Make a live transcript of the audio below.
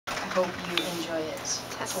hope you enjoy it.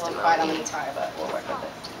 It's a little quiet on the guitar, but we'll work with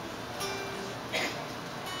it.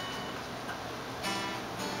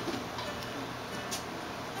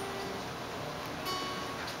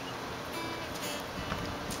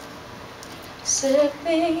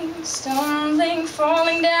 Slipping, stumbling,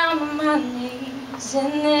 falling down on my knees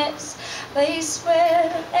in this place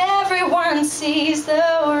where everyone sees the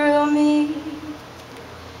real me.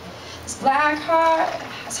 This black heart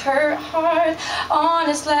has hurt hard on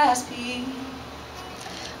its last beat,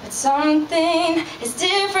 but something is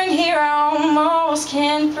different here, I almost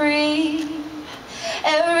can't breathe.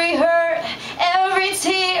 Every hurt, every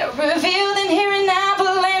tear revealed in here, an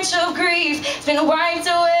avalanche of grief. It's been wiped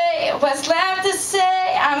away, what's left to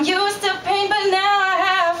say? I'm used to pain, but now I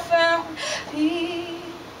have found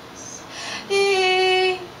peace,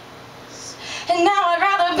 peace. And now I'd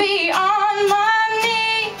rather be on my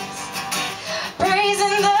knees,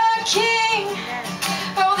 praising the King,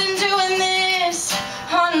 rather than doing this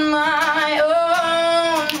on my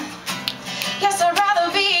own. Yes, I'd rather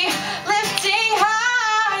be lifting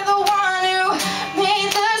high the one who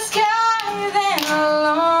made the sky than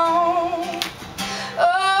alone.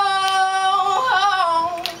 Oh,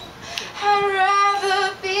 I'd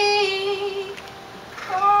rather be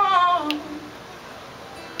home.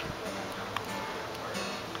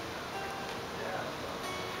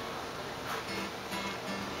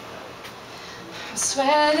 I'm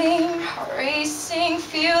sweating, racing,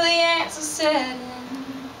 feel the answer setting.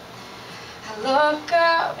 I look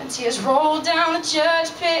up and tears roll down, the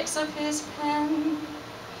judge picks up his pen.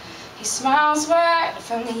 He smiles wide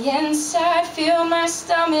from the inside, feel my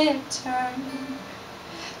stomach turn.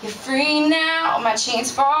 You're free now, my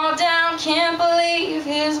chains fall down, can't believe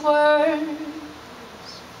his words.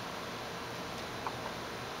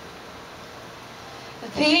 The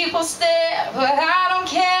people stare, but I don't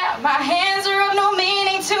care. My hands are up, no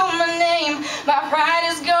meaning to my name. My pride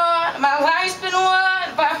is gone, my life's been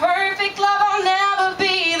won by perfect love. I'll never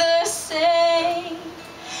be the same.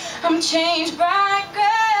 I'm changed by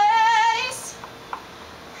grace,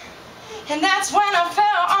 and that's when I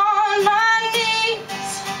fell on my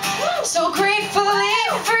knees, so gratefully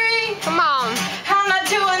free. Come on. I'm not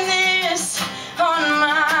doing this on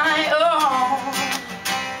my own.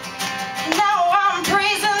 Now I'm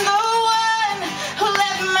praising the one who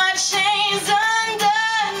left my chains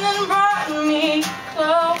undone and brought me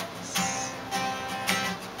close.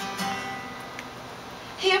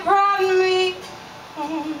 He brought me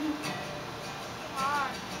home.